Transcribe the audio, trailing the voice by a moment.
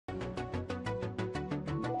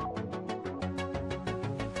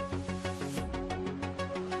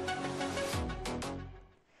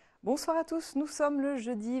Bonsoir à tous, nous sommes le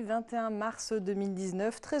jeudi 21 mars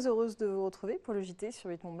 2019. Très heureuse de vous retrouver pour le JT sur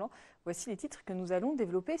Mont-Blanc. Voici les titres que nous allons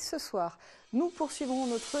développer ce soir. Nous poursuivrons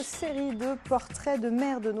notre série de portraits de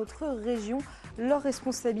maires de notre région. Leurs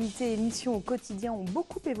responsabilités et missions au quotidien ont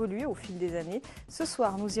beaucoup évolué au fil des années. Ce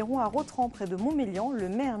soir, nous irons à Rotherens, près de Mont-Blanc. Le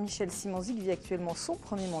maire Michel Simanzik vit actuellement son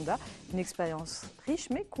premier mandat. Une expérience riche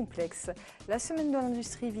mais complexe. La semaine de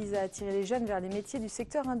l'industrie vise à attirer les jeunes vers les métiers du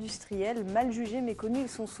secteur industriel. Mal jugés, méconnus, ils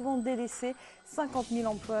sont souvent délaissés. 50 000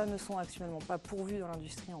 emplois ne sont actuellement pas pourvus dans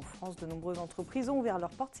l'industrie en France. De nombreuses entreprises ont ouvert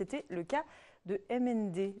leurs portes. C'était le cas de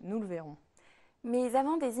MND, nous le verrons. Mais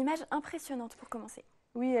avant, des images impressionnantes pour commencer.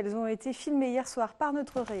 Oui, elles ont été filmées hier soir par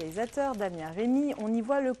notre réalisateur Damien Rémy. On y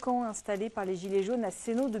voit le camp installé par les Gilets jaunes à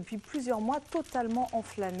Sénaux depuis plusieurs mois, totalement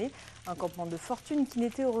enflammé. Un campement de fortune qui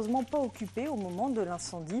n'était heureusement pas occupé au moment de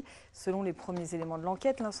l'incendie. Selon les premiers éléments de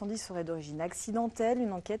l'enquête, l'incendie serait d'origine accidentelle.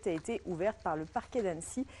 Une enquête a été ouverte par le parquet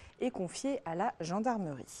d'Annecy et confiée à la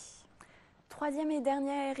gendarmerie. Troisième et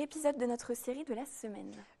dernier épisode de notre série de la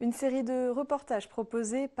semaine. Une série de reportages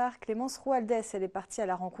proposés par Clémence Roaldès. Elle est partie à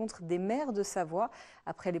la rencontre des maires de Savoie.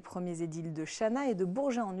 Après les premiers édiles de Chana et de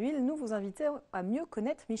Bourget-en-Huile, nous vous invitons à mieux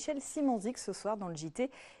connaître Michel Simanzik ce soir dans le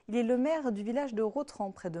JT. Il est le maire du village de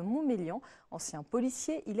Rotherens, près de Mont-Blanc. Ancien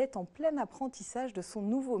policier, il est en plein apprentissage de son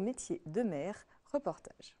nouveau métier de maire.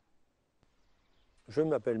 Reportage. Je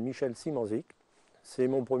m'appelle Michel Simanzik, c'est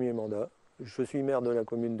mon premier mandat. Je suis maire de la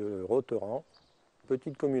commune de Rotherens,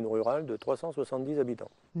 petite commune rurale de 370 habitants.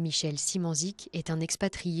 Michel Simanzik est un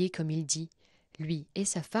expatrié, comme il dit. Lui et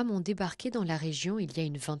sa femme ont débarqué dans la région il y a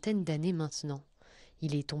une vingtaine d'années maintenant.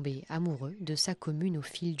 Il est tombé amoureux de sa commune au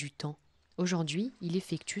fil du temps. Aujourd'hui, il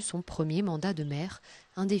effectue son premier mandat de maire,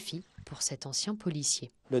 un défi pour cet ancien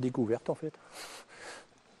policier. La découverte en fait.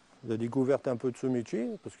 La découverte un peu de ce métier,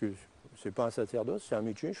 parce que c'est pas un sacerdoce, c'est un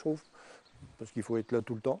métier je trouve. Parce qu'il faut être là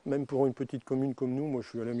tout le temps. Même pour une petite commune comme nous, moi je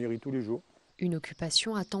suis à la mairie tous les jours. Une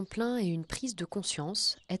occupation à temps plein et une prise de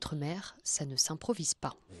conscience. Être maire, ça ne s'improvise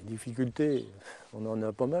pas. Les difficultés, on en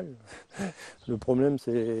a pas mal. Le problème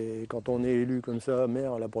c'est quand on est élu comme ça,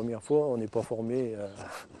 maire la première fois, on n'est pas formé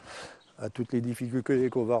à toutes les difficultés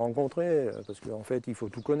qu'on va rencontrer. Parce qu'en fait, il faut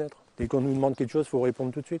tout connaître. Dès qu'on nous demande quelque chose, il faut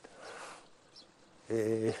répondre tout de suite.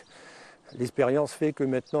 Et l'expérience fait que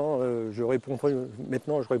maintenant, je réponds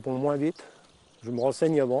moins vite. Je me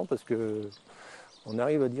renseigne avant parce qu'on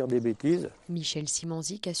arrive à dire des bêtises. Michel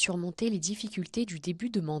Simanzik a surmonté les difficultés du début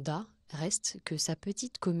de mandat. Reste que sa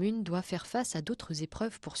petite commune doit faire face à d'autres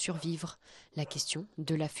épreuves pour survivre. La question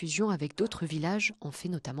de la fusion avec d'autres villages en fait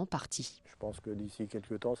notamment partie. Je pense que d'ici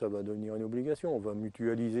quelques temps, ça va devenir une obligation. On va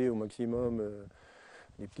mutualiser au maximum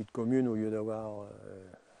les petites communes au lieu d'avoir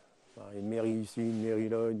une mairie ici, une mairie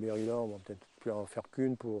là, on va peut-être plus en faire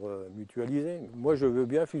qu'une pour mutualiser. Moi, je veux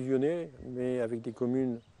bien fusionner, mais avec des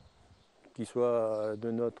communes qui soient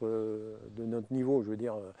de notre niveau. Je veux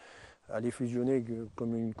dire, aller fusionner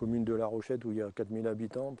comme une commune de La Rochette où il y a 4000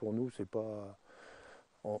 habitants, pour nous, c'est pas...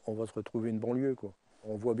 On va se retrouver une banlieue, quoi.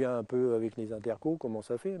 On voit bien un peu avec les intercos comment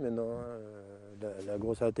ça fait maintenant. Hein. La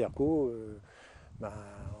grosse interco,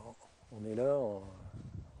 on est là,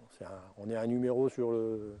 on est un numéro sur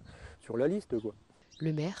la liste, quoi.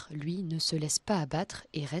 Le maire, lui, ne se laisse pas abattre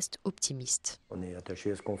et reste optimiste. On est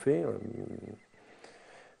attaché à ce qu'on fait.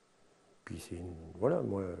 Puis voilà,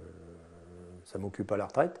 moi, ça m'occupe à la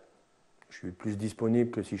retraite. Je suis plus disponible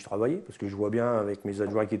que si je travaillais, parce que je vois bien avec mes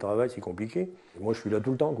adjoints qui travaillent, c'est compliqué. Et moi, je suis là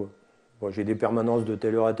tout le temps, quoi. Moi, j'ai des permanences de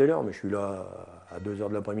telle heure à telle heure, mais je suis là à 2h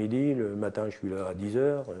de l'après-midi. Le matin, je suis là à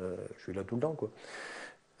 10h. Je suis là tout le temps, quoi.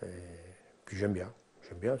 Et puis j'aime bien.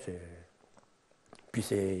 Puis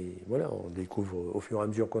voilà, on découvre, au fur et à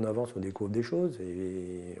mesure qu'on avance, on découvre des choses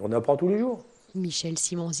et on apprend tous les jours. Michel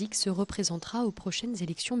Simanzik se représentera aux prochaines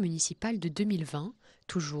élections municipales de 2020,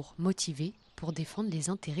 toujours motivé pour défendre les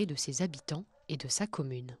intérêts de ses habitants et de sa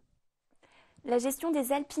commune. La gestion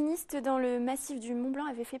des alpinistes dans le massif du Mont-Blanc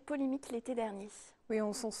avait fait polémique l'été dernier. Oui,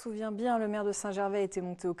 on s'en souvient bien, le maire de Saint-Gervais était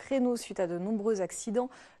monté au créneau suite à de nombreux accidents.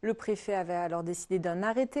 Le préfet avait alors décidé d'un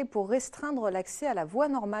arrêté pour restreindre l'accès à la voie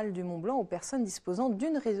normale du Mont-Blanc aux personnes disposant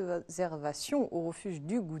d'une réservation au refuge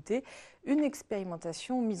du Goûter. Une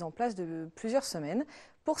expérimentation mise en place de plusieurs semaines.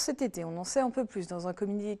 Pour cet été, on en sait un peu plus dans un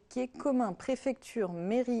communiqué commun. Préfecture,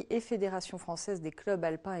 mairie et Fédération française des clubs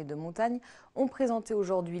alpins et de montagne ont présenté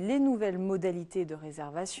aujourd'hui les nouvelles modalités de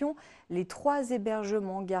réservation, les 3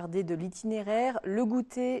 hébergements gardés de l'itinéraire, le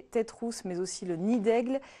goûter, Tête Rousse, mais aussi le Nid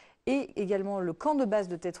d'Aigle. Et également le camp de base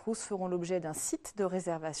de Tête Rousse feront l'objet d'un site de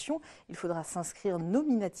réservation. Il faudra s'inscrire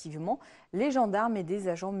nominativement. Les gendarmes et des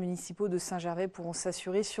agents municipaux de Saint-Gervais pourront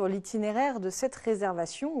s'assurer sur l'itinéraire de cette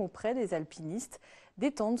réservation auprès des alpinistes.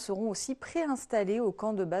 Des tentes seront aussi préinstallées au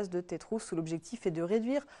camp de base de Tétrousse où l'objectif est de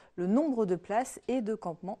réduire le nombre de places et de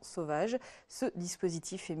campements sauvages. Ce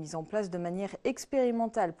dispositif est mis en place de manière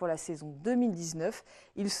expérimentale pour la saison 2019.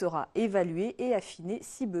 Il sera évalué et affiné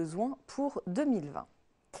si besoin pour 2020.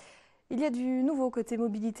 Il y a du nouveau côté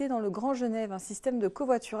mobilité dans le Grand Genève. Un système de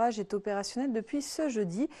covoiturage est opérationnel depuis ce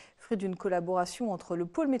jeudi. Fruit d'une collaboration entre le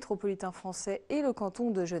pôle métropolitain français et le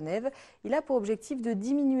canton de Genève, il a pour objectif de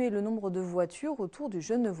diminuer le nombre de voitures autour du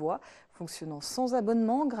Genevois. Fonctionnant sans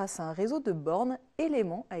abonnement grâce à un réseau de bornes,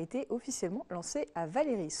 Élément a été officiellement lancé à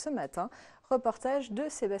Valérie ce matin. Reportage de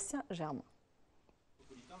Sébastien Germain.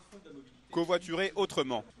 Covoiturer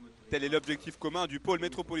autrement. Tel est l'objectif commun du pôle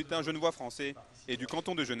métropolitain genevois français et du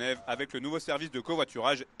canton de Genève avec le nouveau service de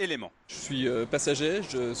covoiturage Élément. Je suis passager,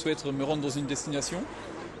 je souhaite me rendre dans une destination.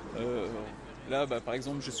 Là, par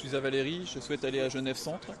exemple, je suis à Valérie, je souhaite aller à Genève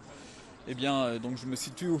Centre. Donc je me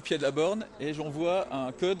situe au pied de la borne et j'envoie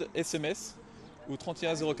un code SMS au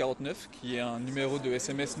 31049 qui est un numéro de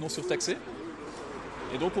SMS non surtaxé.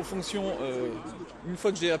 Et donc en fonction, une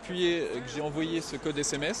fois que j'ai appuyé, que j'ai envoyé ce code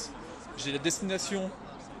SMS, j'ai la destination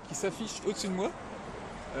qui s'affiche au-dessus de moi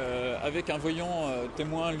avec un voyant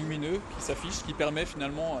témoin lumineux qui s'affiche, qui permet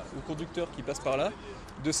finalement au conducteur qui passe par là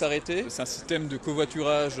de s'arrêter. C'est un système de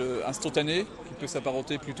covoiturage instantané qui peut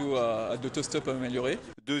s'apparenter plutôt à d'autostop amélioré.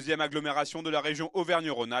 Deuxième agglomération de la région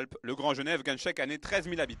Auvergne-Rhône-Alpes, le Grand Genève gagne chaque année 13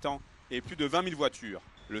 000 habitants et plus de 20 000 voitures.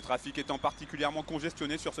 Le trafic étant particulièrement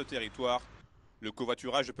congestionné sur ce territoire, le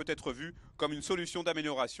covoiturage peut être vu comme une solution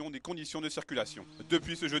d'amélioration des conditions de circulation.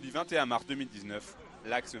 Depuis ce jeudi 21 mars 2019,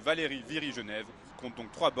 l'axe Valérie-Viry-Genève compte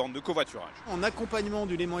donc 3 bornes de covoiturage. En accompagnement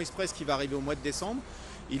du Léman Express qui va arriver au mois de décembre,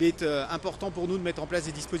 il est important pour nous de mettre en place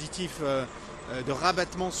des dispositifs de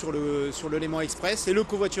rabattement sur le Léman Express et le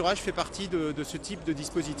covoiturage fait partie de ce type de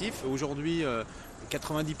dispositif. Aujourd'hui,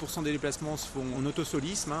 90% des déplacements se font en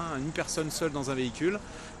autosolisme, une personne seule dans un véhicule.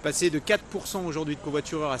 Passer de 4% aujourd'hui de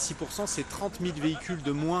covoitureurs à 6%, c'est 30 000 véhicules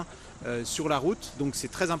de moins sur la route, donc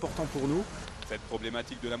c'est très important pour nous. Cette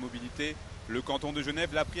problématique de la mobilité, le canton de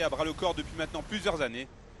Genève l'a pris à bras le corps depuis maintenant plusieurs années.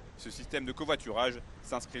 Ce système de covoiturage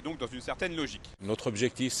s'inscrit donc dans une certaine logique. Notre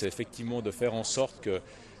objectif, c'est effectivement de faire en sorte que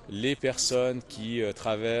les personnes qui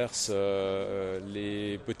traversent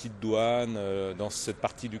les petites douanes dans cette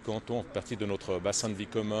partie du canton, partie de notre bassin de vie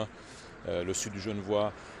commun, le sud du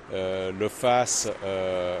Genevois, le fassent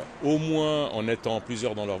au moins en étant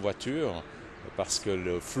plusieurs dans leur voiture, parce que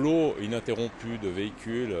le flot ininterrompu de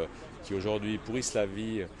véhicules qui aujourd'hui pourrissent la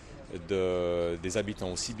vie des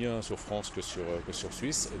habitants aussi bien sur France que sur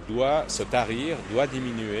Suisse doit se tarir, doit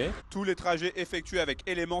diminuer. Tous les trajets effectués avec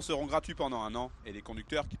Élément seront gratuits pendant 1 an et les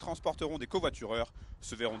conducteurs qui transporteront des covoitureurs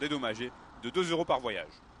se verront dédommagés de 2 € par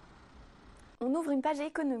voyage. On ouvre une page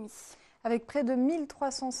économie. Avec près de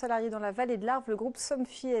 1300 salariés dans la vallée de l'Arve, le groupe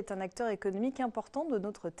Somfy est un acteur économique important de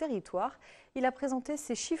notre territoire. Il a présenté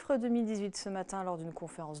ses chiffres 2018 ce matin lors d'une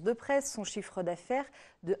conférence de presse. Son chiffre d'affaires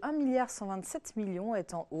de 1,127 milliard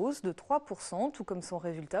est en hausse de 3%, tout comme son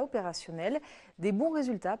résultat opérationnel. Des bons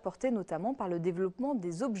résultats portés notamment par le développement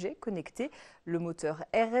des objets connectés. Le moteur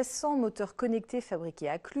RS100, moteur connecté fabriqué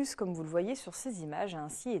à Clus, comme vous le voyez sur ces images, a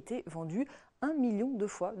ainsi été vendu 1 million de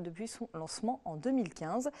fois depuis son lancement en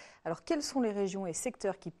 2015. Alors, quelles sont les régions et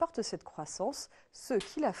secteurs qui portent cette croissance? Ceux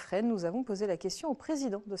qui la freinent? Nous avons posé la question au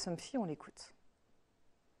président de Somfy, on l'écoute.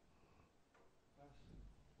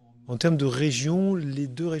 En termes de régions, les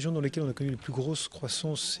 2 régions dans lesquelles on a connu les plus grosses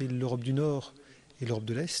croissances, c'est l'Europe du Nord et l'Europe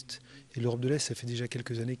de l'Est. Et l'Europe de l'Est, ça fait déjà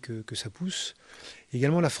quelques années que ça pousse.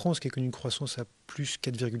 Également la France qui a connu une croissance à plus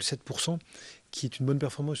 4,7%, qui est une bonne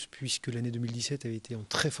performance puisque l'année 2017 avait été en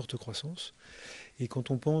très forte croissance. Et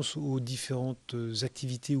quand on pense aux différentes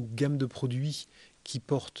activités ou gammes de produits qui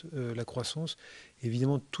portent la croissance,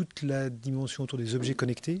 évidemment toute la dimension autour des objets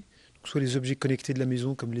connectés, soit les objets connectés de la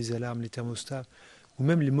maison comme les alarmes, les thermostats, ou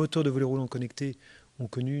même les moteurs de volets roulants connectés ont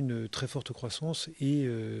connu une très forte croissance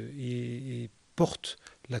et portent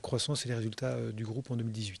la croissance et les résultats du groupe en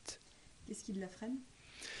 2018. Qu'est-ce qui la freine?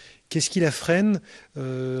 Qu'est-ce qui la freine?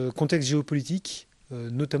 Contexte géopolitique,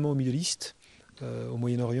 notamment au Middle East, au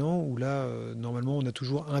Moyen-Orient, où là, normalement, on a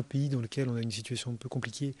toujours un pays dans lequel on a une situation un peu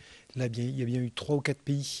compliquée. Là, il y a bien eu 3 ou 4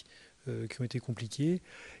 pays qui ont été compliqués.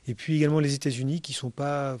 Et puis également les États-Unis qui ne sont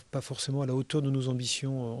pas forcément à la hauteur de nos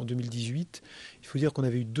ambitions en 2018. Il faut dire qu'on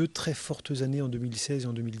avait eu 2 très fortes années en 2016 et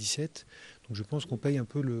en 2017. Donc je pense qu'on paye un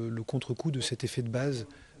peu le contre-coup de cet effet de base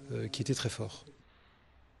qui était très fort.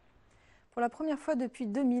 Pour la première fois depuis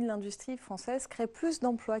 2000, l'industrie française crée plus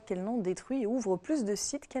d'emplois qu'elle n'en détruit et ouvre plus de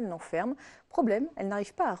sites qu'elle n'en ferme. Problème, elle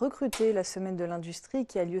n'arrive pas à recruter. La semaine de l'industrie,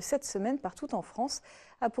 qui a lieu cette semaine partout en France,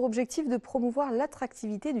 a pour objectif de promouvoir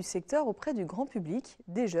l'attractivité du secteur auprès du grand public,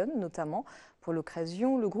 des jeunes notamment. Pour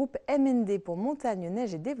l'occasion, le groupe MND pour Montagne,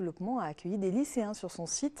 Neige et Développement a accueilli des lycéens sur son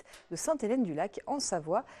site de Sainte-Hélène-du-Lac en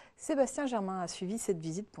Savoie. Sébastien Germain a suivi cette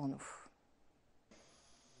visite pour nous.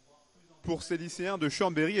 Pour ces lycéens de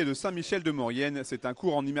Chambéry et de Saint-Michel-de-Maurienne, c'est un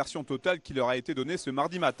cours en immersion totale qui leur a été donné ce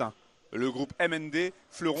mardi matin. Le groupe MND,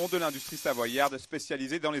 fleuron de l'industrie savoyarde,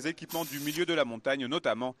 spécialisé dans les équipements du milieu de la montagne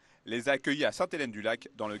notamment, les a accueillis à Sainte-Hélène-du-Lac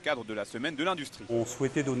dans le cadre de la semaine de l'industrie. On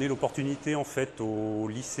souhaitait donner l'opportunité en fait aux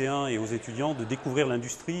lycéens et aux étudiants de découvrir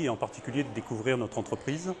l'industrie et en particulier de découvrir notre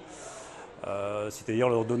entreprise. C'est-à-dire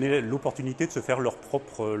leur donner l'opportunité de se faire leur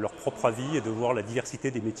propre avis et de voir la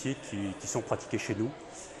diversité des métiers qui sont pratiqués chez nous.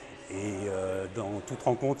 Et dans toute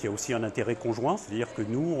rencontre, il y a aussi un intérêt conjoint, c'est-à-dire que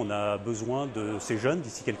nous, on a besoin de ces jeunes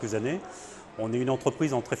d'ici quelques années. On est une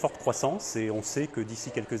entreprise en très forte croissance et on sait que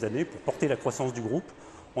d'ici quelques années, pour porter la croissance du groupe,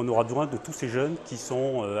 on aura besoin de tous ces jeunes qui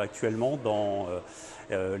sont actuellement dans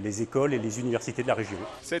les écoles et les universités de la région.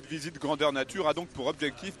 Cette visite grandeur nature a donc pour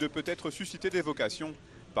objectif de peut-être susciter des vocations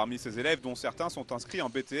parmi ces élèves dont certains sont inscrits en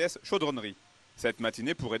BTS chaudronnerie. Cette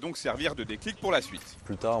matinée pourrait donc servir de déclic pour la suite.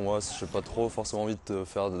 Plus tard, moi, je n'ai pas trop forcément envie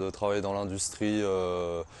de travailler dans l'industrie,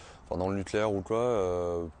 dans le nucléaire ou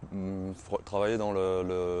quoi. Travailler dans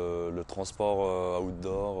le transport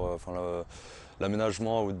outdoor,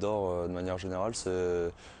 l'aménagement outdoor de manière générale, c'est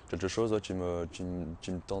quelque chose qui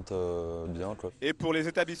me tente bien, quoi. Et pour les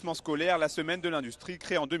établissements scolaires, la semaine de l'industrie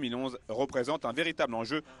créée en 2011 représente un véritable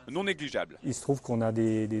enjeu non négligeable. Il se trouve qu'on a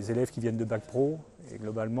des élèves qui viennent de Bac Pro et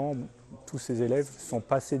globalement, tous ces élèves sont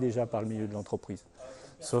passés déjà par le milieu de l'entreprise.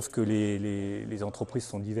 Sauf que les entreprises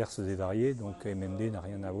sont diverses et variées, donc MMD n'a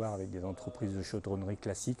rien à voir avec des entreprises de chaudronnerie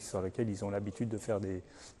classiques sur lesquelles ils ont l'habitude de faire des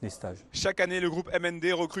stages. Chaque année, le groupe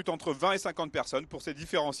MND recrute entre 20 et 50 personnes pour ses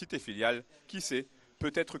différents sites et filiales. Qui sait,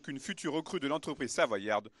 peut-être qu'une future recrue de l'entreprise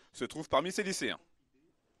savoyarde se trouve parmi ces lycéens.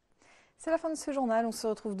 C'est la fin de ce journal, on se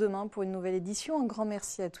retrouve demain pour une nouvelle édition. Un grand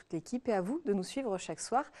merci à toute l'équipe et à vous de nous suivre chaque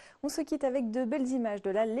soir. On se quitte avec de belles images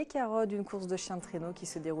de la Lécarode, une course de chiens de traîneau qui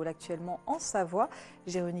se déroule actuellement en Savoie.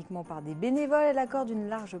 Gérée uniquement par des bénévoles, elle accorde une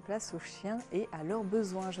large place aux chiens et à leurs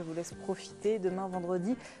besoins. Je vous laisse profiter. Demain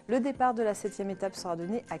vendredi, le départ de la 7e étape sera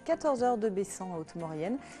donné à 14h de Bessan à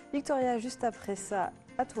Haute-Maurienne. Victoria, juste après ça,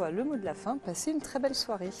 à toi le mot de la fin. Passez une très belle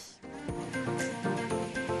soirée.